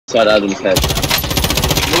Inside Adam's head. To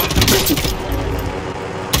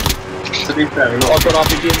be fair, I've got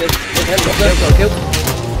RPG in this. Got killed.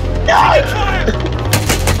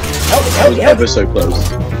 Help, That was ever so close.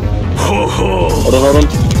 Hold on.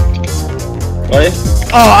 Are you?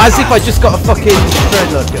 Oh, as if I just got a fucking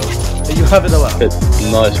dreadnought kill. Are you having a laugh?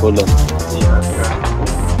 Nice, well done.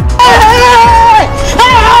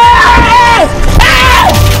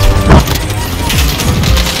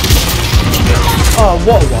 Oh,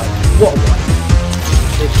 what a wipe. What a wipe.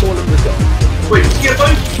 It's all of the gun. wait, did you get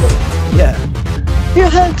both? Yeah.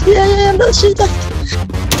 Yeah, I'm not sure that.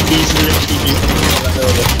 He's literally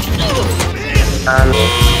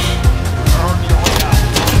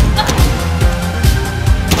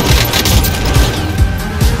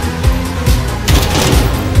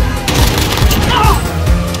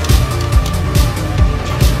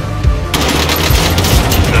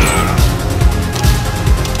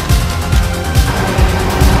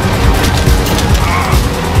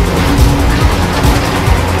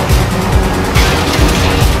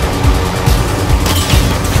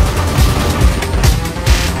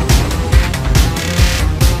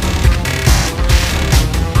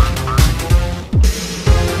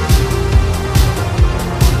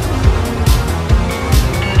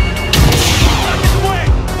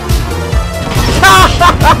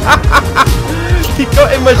He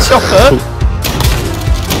got him a chopper.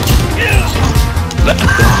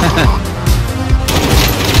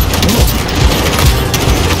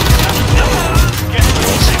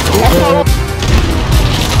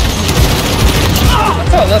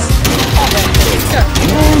 Oh, that's...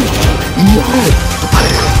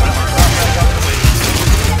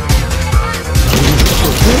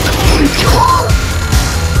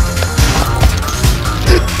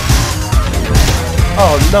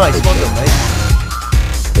 Oh, nice. Well done, mate.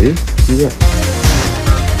 Are you? Yeah.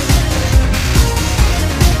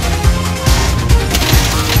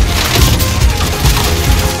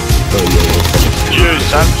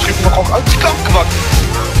 Jezus, hij heeft me gewoon uit de kant gemaakt.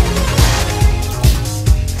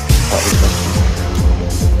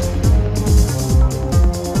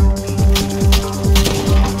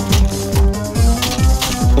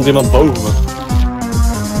 Komt iemand boven me?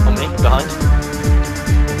 On me, behind.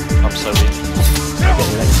 I'm so weak.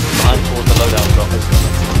 Behind towards the loadout drop.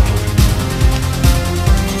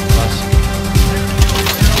 Nice.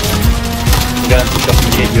 I'm going to pick up the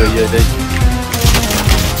UAV.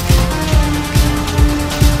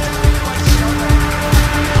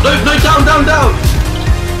 No, down!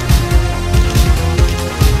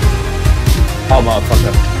 Oh,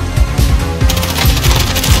 motherfucker.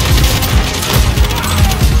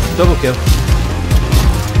 Double kill.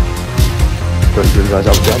 Got you guys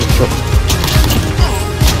out down the shot.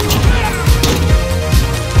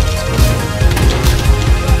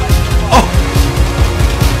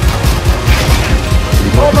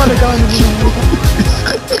 Oh man, the guy in the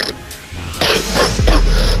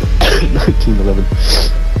 1911.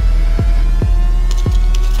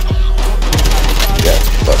 Yeah,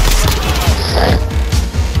 but...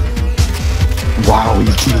 Wow,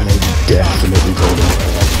 his teammate definitely told him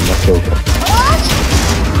that killed him.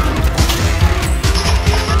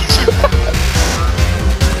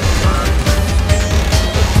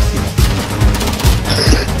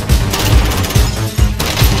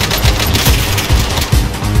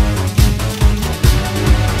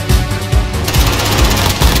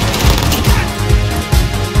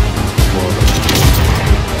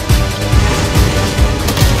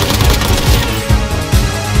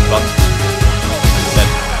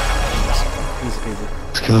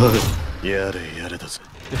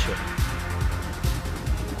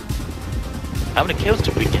 How many kills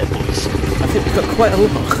did we get, boys? I think we got quite a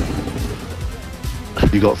lot.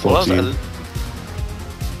 You got 14.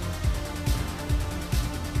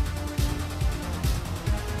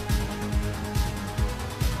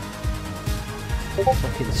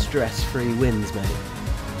 Fucking stress-free wins, mate.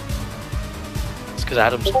 It's because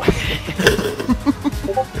Adam's not here.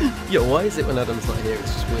 Yo, why is it when Adam's not here,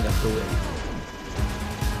 it's just win after win?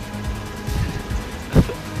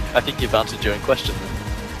 I think you've answered your own question.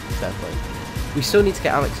 Fair point. We still need to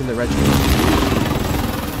get Alex in the regiment.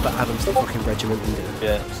 But Adam's the fucking regiment leader.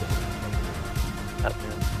 Yeah. So.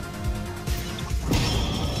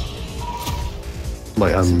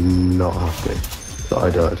 Mate, I'm not happy that I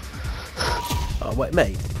died. Oh, wait,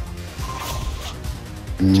 mate.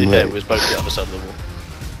 To be fair, we was both the other side of the wall.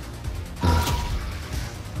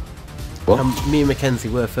 What? Me and Mackenzie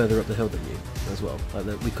were further up the hill than you as well. Like,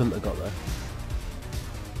 we couldn't have got there.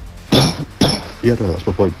 Yeah, no, that's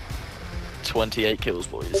my point. 28 kills,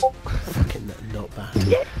 boys. Fucking not bad.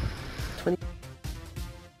 20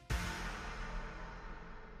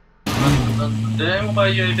 Did anyone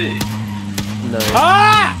buy UAV? No.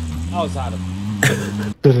 Ah! Oh, it's Adam.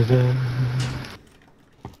 Da-da-da.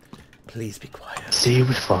 Please be quiet. See,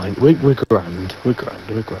 we're fine. We're grand. We're grand.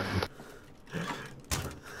 We're grand.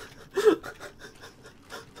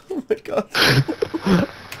 Oh my god.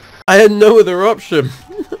 I had no other option.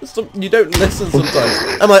 You don't listen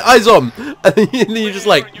sometimes. I'm like, eyes on! And then you just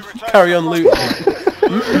like, carry on looting.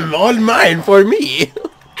 All mine for me!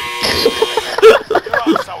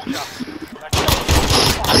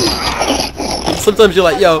 Sometimes you're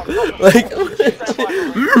like, yo, like,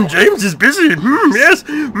 James is busy. Yes,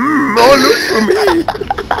 all loot for me.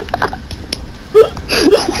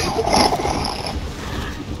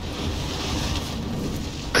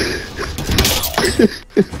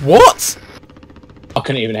 What? I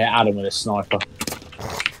couldn't even hit Adam with a sniper.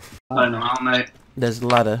 I don't know, mate. There's a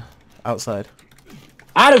ladder outside.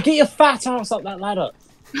 Adam, get your fat ass up that ladder.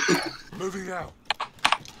 Moving out.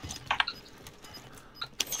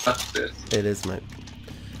 That's it. It is, mate.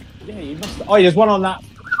 Yeah, you must. Oh, there's one on that.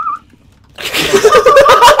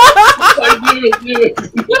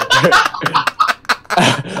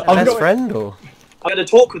 Best friend or? I had a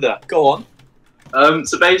talk with her. Go on.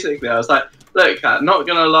 So basically, I was like, look, Kat, not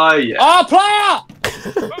gonna lie yet. Oh, player!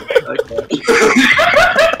 Okay.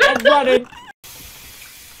 I'm running.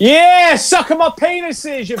 Yeah, suck on my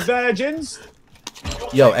penises, you virgins.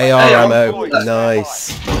 Yo, AR ammo.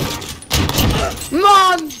 Nice.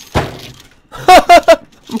 Man!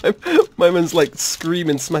 my man's like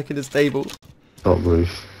screaming, smacking his table. Top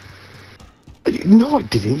roof. No, I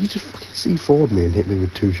didn't. You just fucking C4'd me and hit me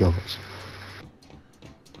with 2 shots.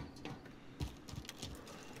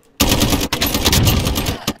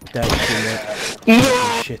 Down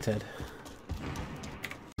shithead.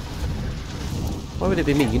 Why would it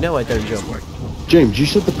be me? You know I don't jump. James, you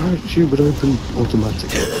said the parachute would open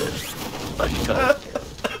automatically.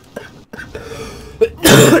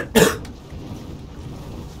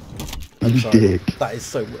 You dick. That is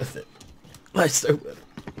so worth it. That is so worth it.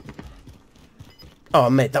 Oh,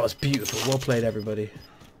 mate, that was beautiful. Well played, everybody.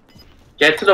 Get to the